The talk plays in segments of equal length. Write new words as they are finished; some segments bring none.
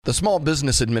The Small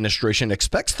Business Administration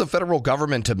expects the federal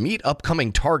government to meet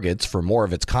upcoming targets for more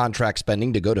of its contract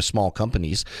spending to go to small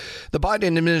companies. The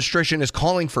Biden administration is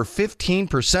calling for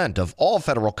 15% of all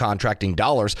federal contracting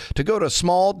dollars to go to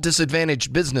small,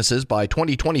 disadvantaged businesses by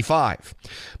 2025.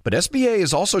 But SBA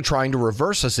is also trying to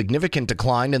reverse a significant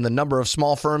decline in the number of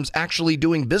small firms actually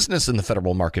doing business in the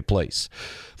federal marketplace.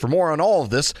 For more on all of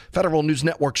this, Federal News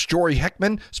Network's Jory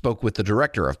Heckman spoke with the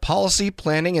Director of Policy,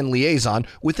 Planning, and Liaison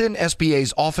within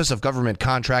SBA's Office of Government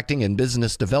Contracting and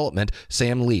Business Development,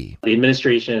 Sam Lee. The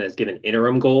administration has given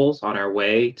interim goals on our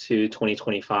way to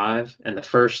 2025, and the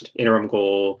first interim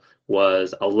goal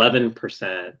was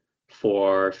 11%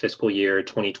 for fiscal year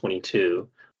 2022.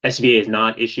 SBA has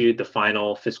not issued the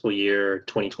final fiscal year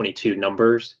 2022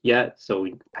 numbers yet, so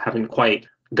we haven't quite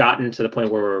gotten to the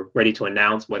point where we're ready to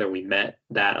announce whether we met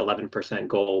that 11%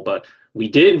 goal, but we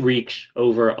did reach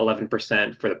over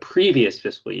 11% for the previous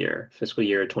fiscal year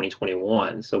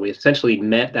 2021. So we essentially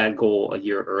met that goal a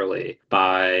year early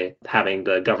by having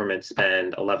the government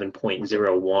spend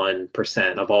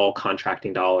 11.01% of all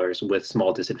contracting dollars with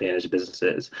small disadvantaged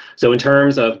businesses. So in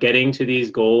terms of getting to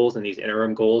these goals and these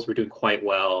interim goals, we're doing quite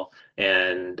well.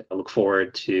 And I look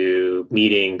forward to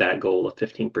meeting that goal of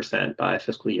 15% by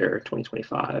fiscal year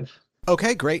 2025.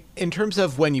 Okay, great. In terms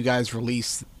of when you guys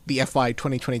release the FY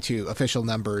 2022 official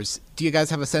numbers, do you guys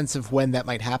have a sense of when that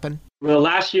might happen? Well,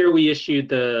 last year we issued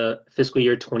the fiscal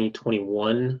year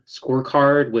 2021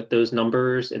 scorecard with those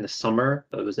numbers in the summer.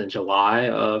 It was in July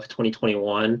of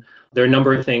 2021. There are a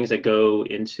number of things that go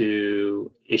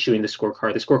into issuing the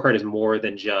scorecard. The scorecard is more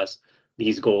than just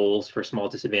these goals for small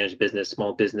disadvantaged business,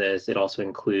 small business. It also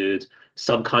includes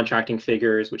subcontracting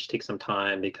figures, which takes some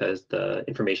time because the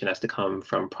information has to come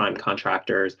from prime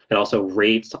contractors. It also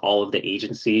rates all of the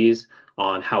agencies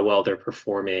on how well they're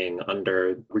performing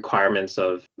under requirements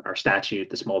of our statute,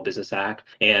 the Small Business Act.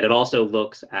 And it also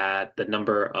looks at the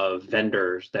number of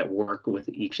vendors that work with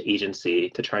each agency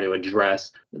to try to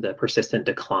address the persistent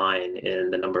decline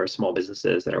in the number of small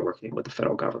businesses that are working with the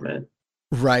federal government.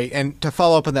 Right. And to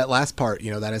follow up on that last part,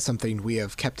 that is something we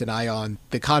have kept an eye on.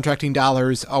 The contracting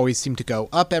dollars always seem to go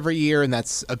up every year, and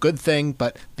that's a good thing.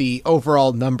 But the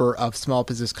overall number of small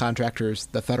business contractors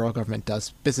the federal government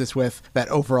does business with, that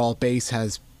overall base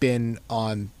has been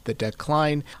on the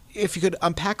decline. If you could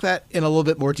unpack that in a little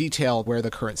bit more detail, where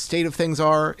the current state of things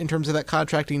are in terms of that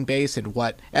contracting base and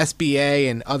what SBA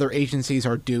and other agencies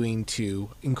are doing to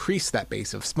increase that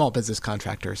base of small business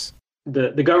contractors.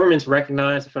 The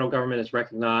federal government has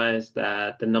recognized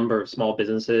that the number of small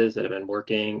businesses that have been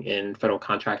working in federal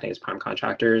contracting as prime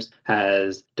contractors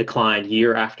has declined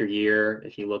year after year.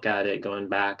 If you look at it going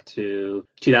back to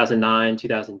 2009,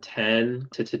 2010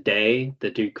 to today, the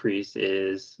decrease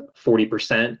is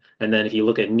 40%. And then if you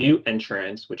look at new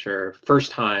entrants, which are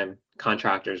first-time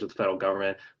contractors with the federal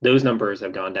government, those numbers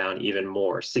have gone down even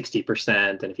more,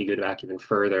 60%. And if you go back even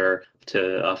further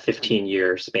to a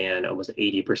 15-year span, almost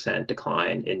 80%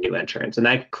 decline in new entrants. And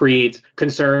that creates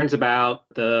concerns about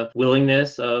the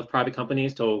willingness of private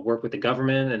companies to work with the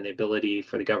government and the ability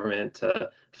for the government to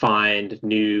find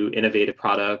new innovative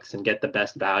products and get the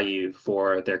best value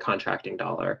for their contracting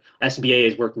dollar. SBA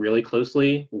has worked really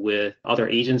closely with other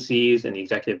agencies and the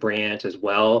executive branch, as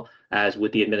well as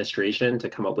with the administration, to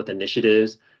come up with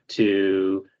initiatives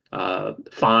to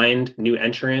find new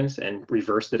entrants and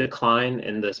reverse the decline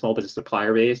in the small business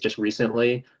supplier base. Just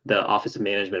recently, the Office of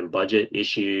Management and Budget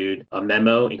issued a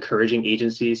memo encouraging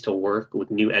agencies to work with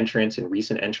new entrants and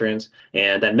recent entrants.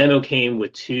 And that memo came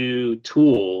with two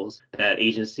tools that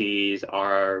agencies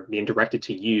are being directed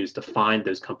to use to find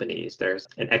those companies. There's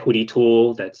an equity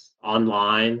tool that's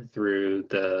online through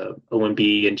the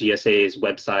OMB and GSA's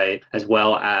website, as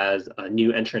well as a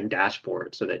new entrant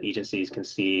dashboard so that agencies can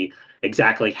see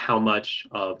exactly how much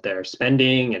of their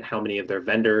spending and how many of their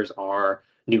vendors are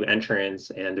new entrants.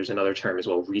 And there's another term as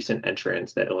well, recent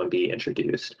entrants, that OMB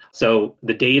introduced. So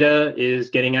the data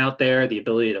is getting out there. The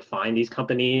ability to find these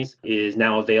companies is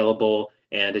now available.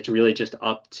 And it's really just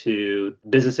up to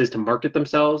businesses to market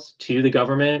themselves to the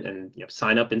government and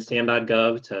sign up in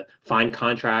SAM.gov to find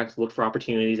contracts, look for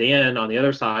opportunities, and on the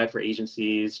other side, for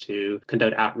agencies to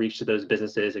conduct outreach to those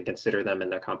businesses and consider them in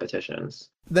their competitions.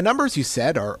 The numbers you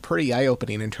said are pretty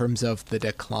eye-opening in terms of the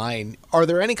decline. Are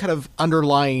there any kind of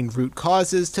underlying root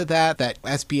causes to that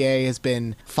SBA has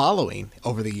been following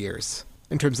over the years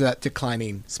in terms of that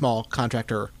declining small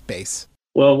contractor base?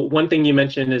 Well, one thing you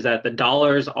mentioned is that the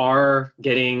dollars are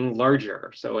getting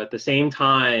larger. So at the same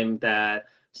time that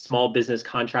small business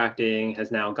contracting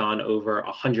has now gone over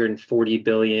 140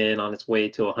 billion on its way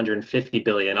to 150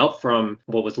 billion, up from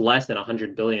what was less than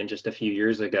 100 billion just a few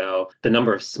years ago, the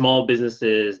number of small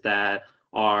businesses that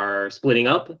are splitting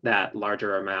up that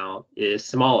larger amount is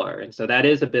smaller. And so that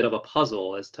is a bit of a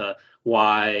puzzle as to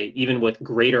why, even with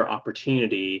greater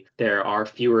opportunity, there are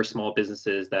fewer small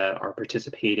businesses that are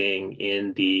participating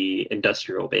in the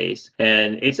industrial base.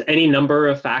 And it's any number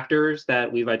of factors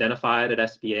that we've identified at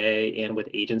SBA and with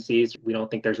agencies. We don't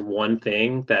think there's one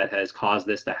thing that has caused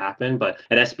this to happen, but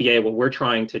at SBA, what we're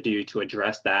trying to do to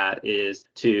address that is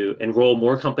to enroll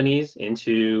more companies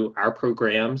into our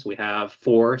programs. We have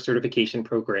 4 certification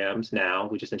programs now.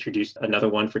 We just introduced another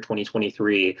one for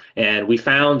 2023. And we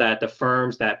found that the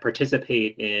firms that participate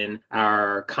in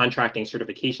our contracting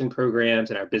certification programs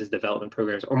and our business development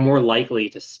programs are more likely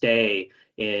to stay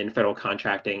in federal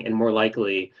contracting and more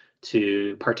likely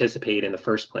to participate in the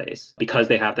first place because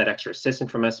they have that extra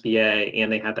assistance from SBA and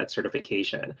they have that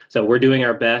certification. So we're doing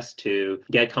our best to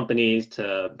get companies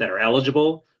that are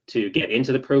eligible to get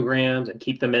into the programs and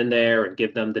keep them in there and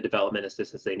give them the development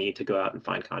assistance they need to go out and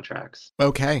find contracts.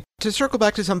 Okay. To circle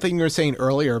back to something you were saying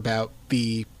earlier about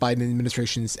the Biden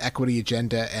administration's equity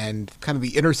agenda and kind of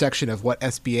the intersection of what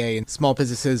SBA and small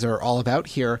businesses are all about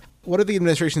here, what are the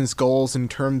administration's goals in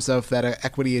terms of that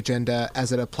equity agenda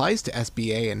as it applies to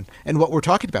SBA and what we're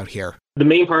talking about here? The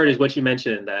main part is what you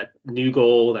mentioned, that new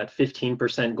goal, that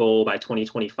 15% goal by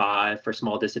 2025 for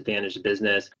small disadvantaged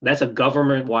business. That's a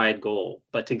government-wide goal.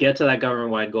 But to get to that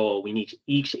government-wide goal, we need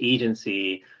each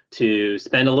agency to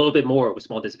spend a little bit more with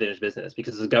small disadvantaged business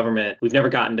because as a government, we've never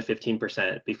gotten to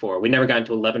 15% before. We never gotten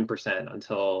to 11%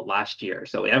 until last year.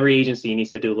 So every agency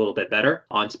needs to do a little bit better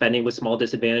on spending with small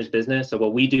disadvantaged business. So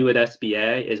what we do at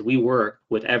SBA is we work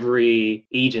with every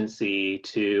agency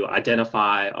to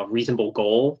identify a reasonable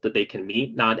goal that they can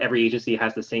meet. Not every agency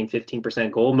has the same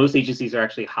 15% goal. Most agencies are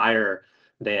actually higher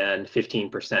than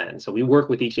 15%. So we work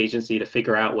with each agency to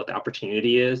figure out what the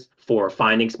opportunity is for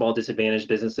finding small disadvantaged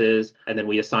businesses. And then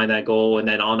we assign that goal. And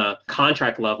then on a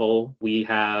contract level, we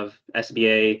have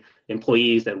SBA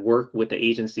employees that work with the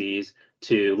agencies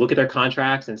to look at their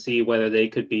contracts and see whether they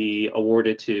could be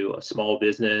awarded to a small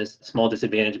business, small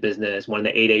disadvantaged business, one of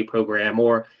the 8A program,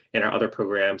 or in our other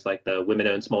programs like the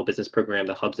Women-Owned Small Business Program,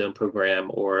 the Hub Zone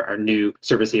program, or our new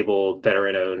service-able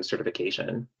veteran-owned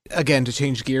certification. Again, to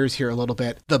change gears here a little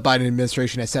bit, the Biden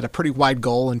administration has set a pretty wide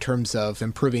goal in terms of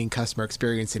improving customer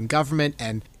experience in government.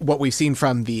 And what we've seen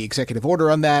from the executive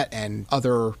order on that and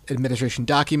other administration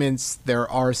documents, there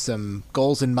are some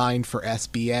goals in mind for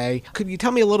SBA. Could you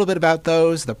tell me a little bit about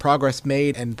those, the progress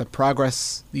made, and the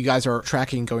progress you guys are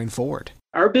tracking going forward?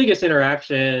 Our biggest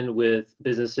interaction with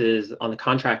businesses on the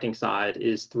contracting side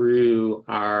is through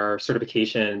our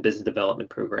certification business development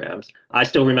programs. I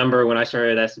still remember when I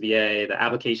started at SBA, the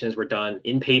applications were done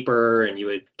in paper and you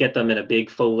would get them in a big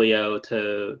folio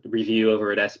to review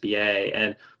over at SBA. And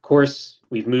of course,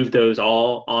 we've moved those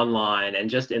all online. And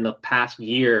just in the past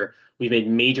year, we've made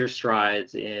major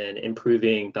strides in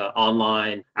improving the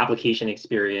online application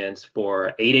experience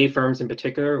for 8A firms in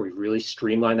particular. We've really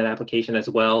streamlined that application as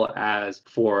well as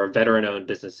for veteran-owned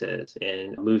businesses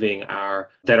in moving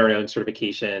our veteran-owned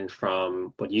certification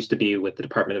from what used to be with the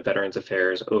Department of Veterans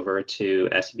Affairs over to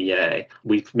SBA.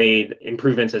 We've made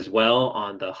improvements as well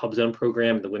on the Hub Zone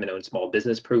program, the Women-Owned Small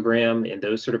Business program, and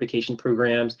those certification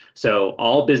programs. So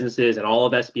all businesses and all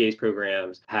of SBA's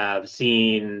programs have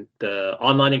seen the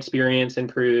online experience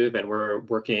improve, and we're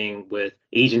working with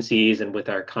agencies and with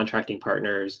our contracting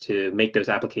partners to make those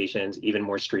applications even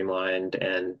more streamlined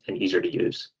and easier to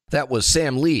use. That was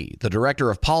Sam Lee, the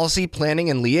Director of Policy, Planning,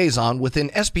 and Liaison within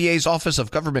SBA's Office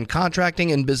of Government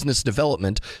Contracting and Business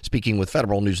Development, speaking with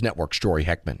Federal News Network's Jory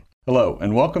Heckman. Hello,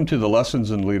 and welcome to the Lessons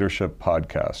in Leadership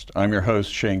podcast. I'm your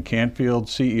host, Shane Canfield,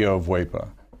 CEO of WEPA.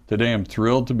 Today, I'm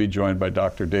thrilled to be joined by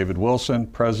Dr. David Wilson,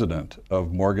 President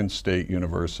of Morgan State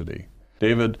University.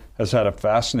 David has had a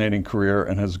fascinating career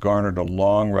and has garnered a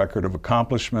long record of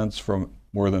accomplishments from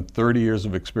more than 30 years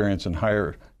of experience in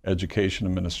higher education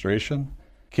administration.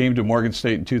 Came to Morgan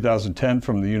State in 2010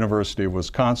 from the University of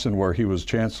Wisconsin, where he was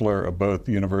chancellor of both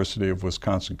the University of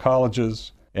Wisconsin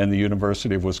Colleges and the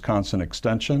University of Wisconsin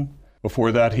Extension.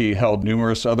 Before that, he held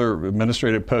numerous other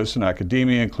administrative posts in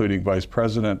academia, including vice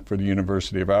president for the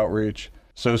University of Outreach,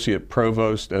 associate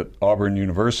provost at Auburn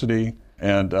University,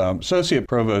 and associate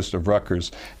provost of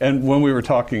Rutgers. And when we were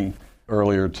talking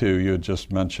earlier, too, you had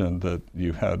just mentioned that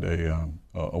you had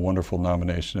a wonderful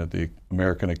nomination at the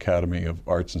American Academy of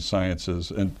Arts and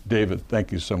Sciences. And David,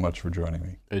 thank you so much for joining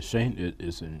me. Shane, it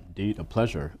is indeed a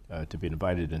pleasure to be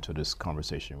invited into this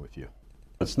conversation with you.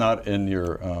 It's not in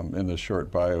your in the short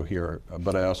bio here,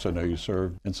 but I also know you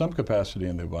served in some capacity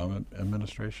in the Obama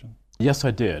administration. Yes,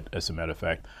 I did, as a matter of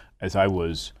fact. As I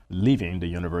was leaving the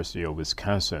University of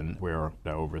Wisconsin, where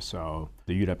I oversaw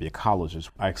the UW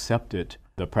colleges, I accepted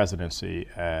the the presidency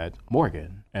at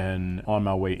Morgan. And on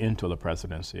my way into the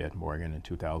presidency at Morgan in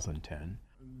 2010,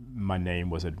 my name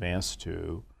was advanced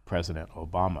to President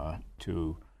Obama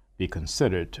to be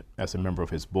considered as a member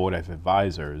of his board of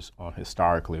advisors on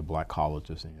historically black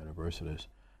colleges and universities.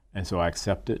 And so I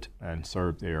accepted and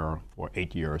served there for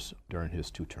 8 years during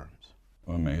his 2 terms.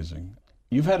 Amazing.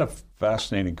 You've had a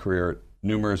fascinating career at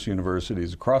numerous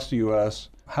universities across the U.S.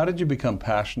 How did you become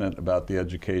passionate about the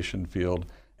education field,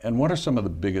 and what are some of the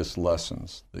biggest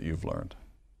lessons that you've learned?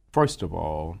 First of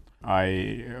all,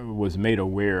 I was made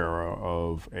aware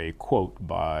of a quote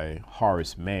by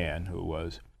Horace Mann, who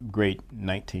was a great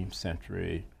 19th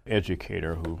century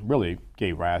educator who really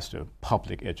gave rise to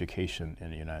public education in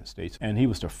the United States. And he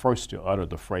was the first to utter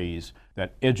the phrase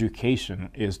that education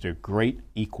is the great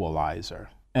equalizer.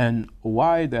 And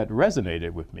why that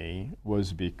resonated with me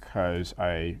was because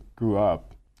I grew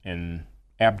up in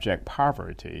abject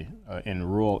poverty in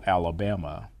rural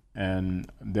Alabama, and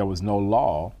there was no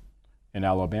law in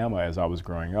Alabama as I was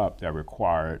growing up that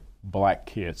required black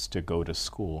kids to go to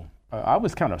school. I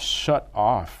was kind of shut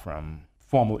off from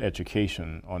formal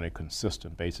education on a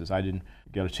consistent basis. I didn't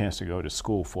get a chance to go to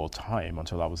school full time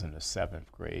until I was in the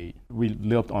 7th grade. We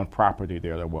lived on property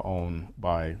there that were owned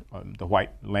by the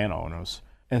white landowners.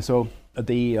 And so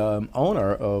the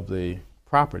owner of the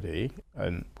property,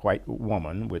 a white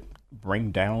woman, would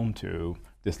bring down to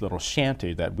this little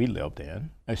shanty that we lived in,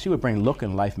 and she would bring Look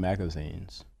and Life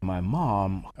magazines. My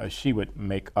mom, she would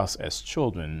make us as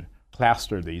children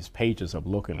plaster these pages of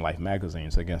Look and Life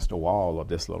magazines against the wall of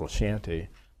this little shanty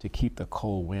to keep the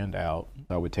cold wind out.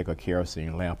 I would take a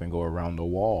kerosene lamp and go around the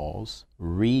walls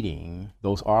reading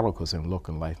those articles in Look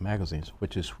and Life magazines,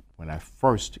 which is when I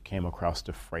first came across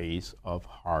the phrase of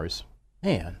Horace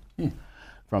Mann.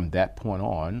 From that point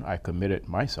on, I committed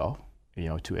myself,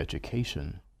 to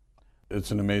education. It's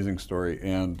an amazing story,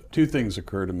 and 2 things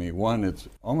occur to me. One, it's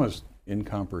almost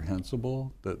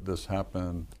incomprehensible that this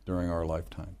happened during our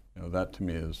lifetime. That to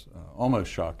me is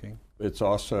almost shocking. It's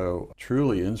also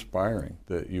truly inspiring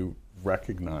that you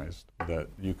recognized that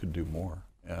you could do more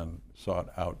and sought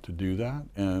out to do that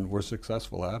and were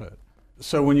successful at it.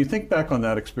 So when you think back on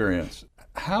that experience,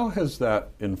 how has that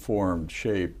informed,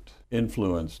 shaped,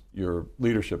 influenced your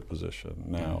leadership position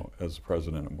now as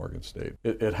president of Morgan State?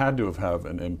 It had to have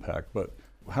an impact, but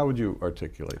how would you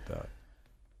articulate that?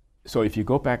 So if you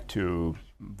go back to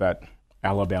that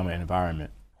Alabama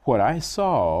environment, what I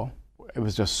saw, it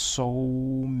was just so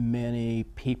many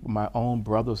people, my own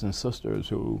brothers and sisters,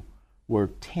 who were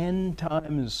 10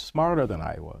 times smarter than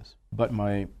I was. But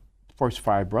my first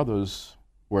 5 brothers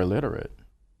were illiterate.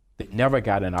 They never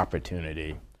got an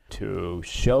opportunity to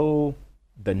show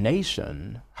the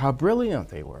nation how brilliant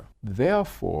they were.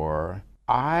 Therefore,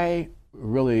 I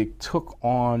really took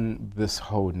on this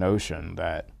whole notion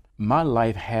that my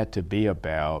life had to be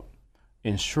about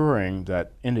ensuring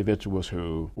that individuals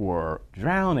who were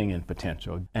drowning in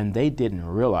potential and they didn't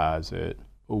realize it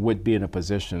would be in a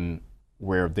position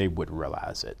where they would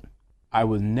realize it. I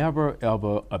was never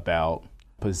ever about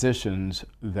positions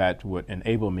that would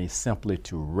enable me simply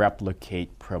to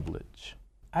replicate privilege.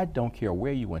 I don't care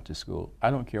where you went to school. I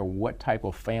don't care what type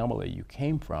of family you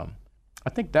came from. I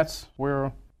think that's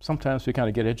where sometimes we kind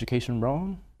of get education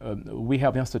wrong. We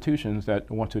have institutions that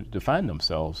want to define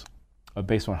themselves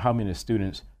based on how many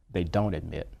students they don't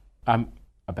admit. I'm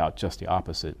about just the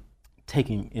opposite,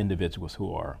 taking individuals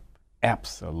who are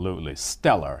absolutely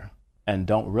stellar and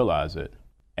don't realize it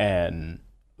and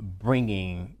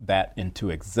bringing that into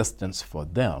existence for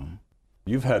them.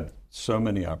 You've had so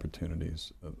many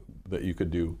opportunities that you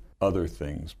could do other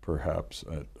things, perhaps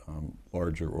at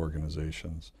larger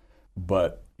organizations,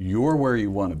 but you're where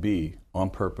you want to be on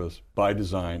purpose, by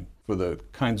design, for the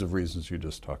kinds of reasons you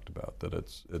just talked about, that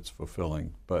it's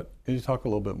fulfilling. But can you talk a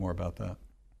little bit more about that?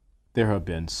 There have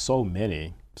been so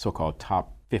many so-called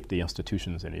top 50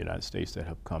 institutions in the United States that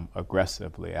have come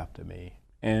aggressively after me.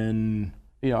 And,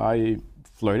 I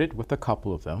flirted with a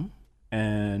couple of them,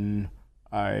 and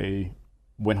I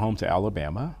went home to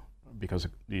Alabama because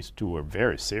these 2 were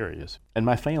very serious. And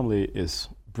my family is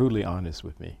brutally honest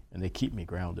with me, and they keep me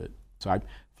grounded. So I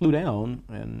flew down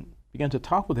and began to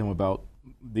talk with them about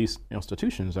these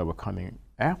institutions that were coming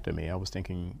after me. I was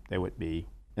thinking they would be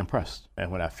impressed.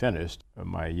 And when I finished,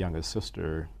 my youngest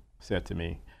sister said to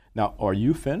me, "Now, are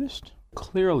you finished?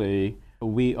 Clearly,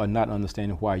 we are not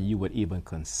understanding why you would even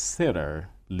consider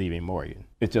leaving Morgan."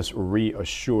 It just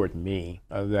reassured me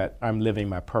that I'm living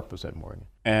my purpose at Morgan.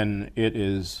 And it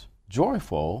is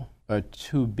joyful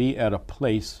to be at a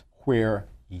place where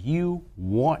you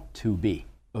want to be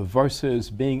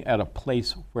versus being at a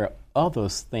place where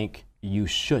others think you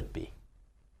should be.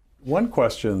 One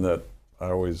question that I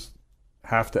always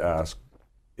have to ask,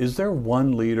 is there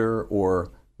one leader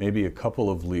or maybe a couple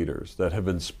of leaders that have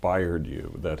inspired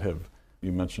you,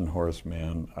 you mentioned Horace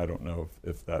Mann, I don't know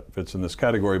if that fits in this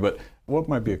category, but what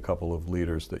might be a couple of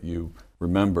leaders that you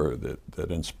remember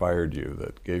that inspired you,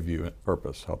 that gave you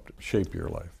purpose, helped shape your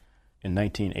life? In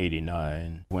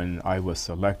 1989, when I was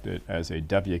selected as a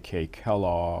W.K.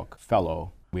 Kellogg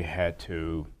Fellow, we had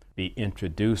to be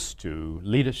introduced to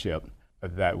leadership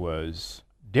that was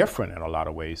different in a lot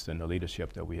of ways than the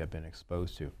leadership that we had been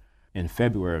exposed to. In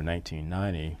February of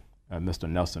 1990, Mr.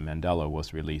 Nelson Mandela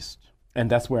was released. And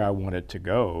that's where I wanted to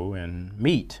go and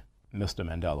meet Mr.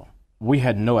 Mandela. We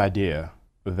had no idea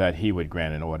that he would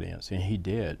grant an audience, and he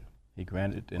did. He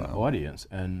granted an audience,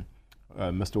 and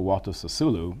Mr. Walter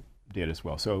Sisulu did as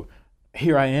well. So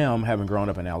here I am, having grown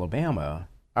up in Alabama.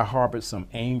 I harbored some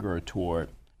anger toward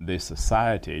the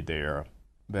society there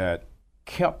that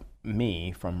kept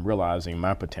me from realizing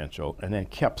my potential, and then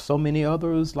kept so many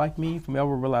others like me from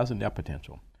ever realizing their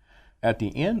potential. At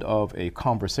the end of a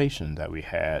conversation that we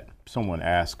had, someone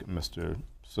asked Mr.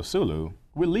 Sisulu,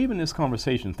 we're leaving this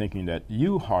conversation thinking that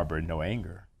you harbor no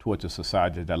anger towards a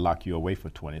society that locked you away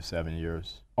for 27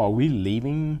 years. Are we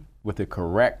leaving with the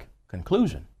correct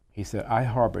conclusion? He said, I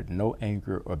harbored no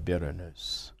anger or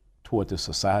bitterness towards a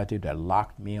society that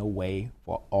locked me away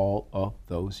for all of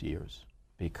those years,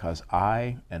 because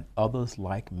I and others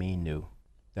like me knew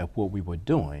that what we were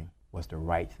doing was the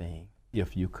right thing.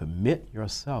 If you commit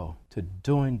yourself to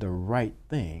doing the right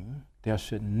thing, there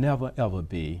should never, ever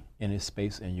be any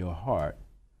space in your heart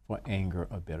for anger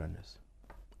or bitterness.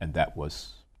 And that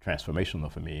was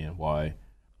transformational for me, and why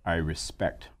I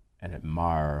respect and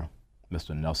admire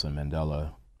Mr. Nelson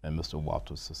Mandela and Mr.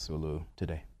 Walter Sisulu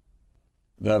today.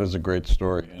 That is a great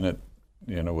story, and it,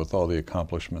 with all the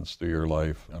accomplishments through your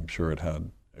life, I'm sure it had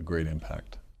a great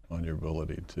impact on your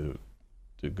ability to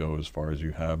go as far as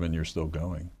you have, and you're still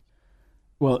going.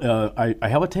 Well, I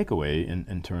have a takeaway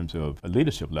in terms of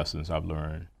leadership lessons I've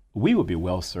learned. We would be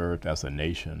well served as a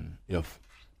nation if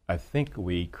I think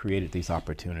we created these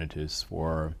opportunities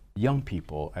for young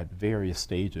people at various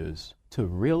stages to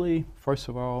really, first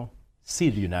of all, see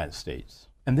the United States.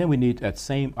 And then we need that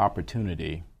same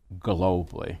opportunity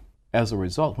globally. As a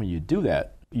result, when you do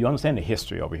that, you understand the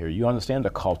history over here, you understand the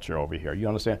culture over here, and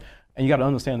you got to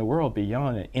understand the world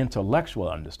beyond an intellectual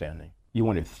understanding. You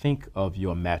want to think of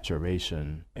your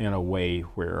maturation in a way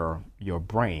where your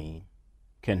brain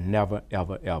can never,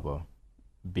 ever, ever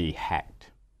be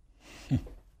hacked.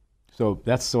 So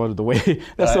that's sort of the way.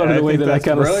 That's sort of the way that I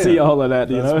kind of see all of that.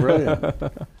 That's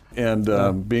brilliant.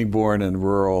 And being born in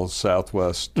rural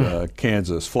Southwest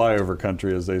Kansas, flyover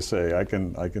country, as they say, I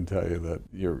can tell you that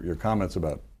your comments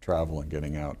about travel and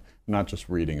getting out, not just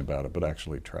reading about it, but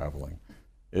actually traveling,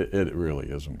 it really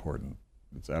is important.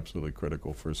 It's absolutely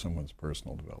critical for someone's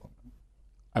personal development.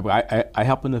 I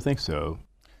happen to think so.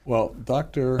 Well,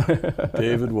 Dr.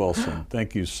 David Wilson,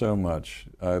 thank you so much.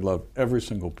 I love every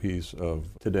single piece of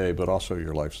today, but also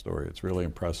your life story. It's really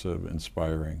impressive,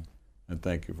 inspiring, and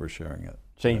thank you for sharing it.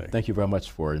 Shane, today. Thank you very much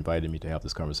for inviting me to have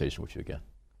this conversation with you again.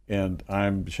 And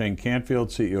I'm Shane Canfield,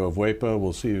 CEO of WEPA.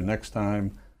 We'll see you next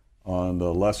time on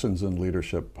the Lessons in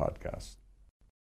Leadership podcast.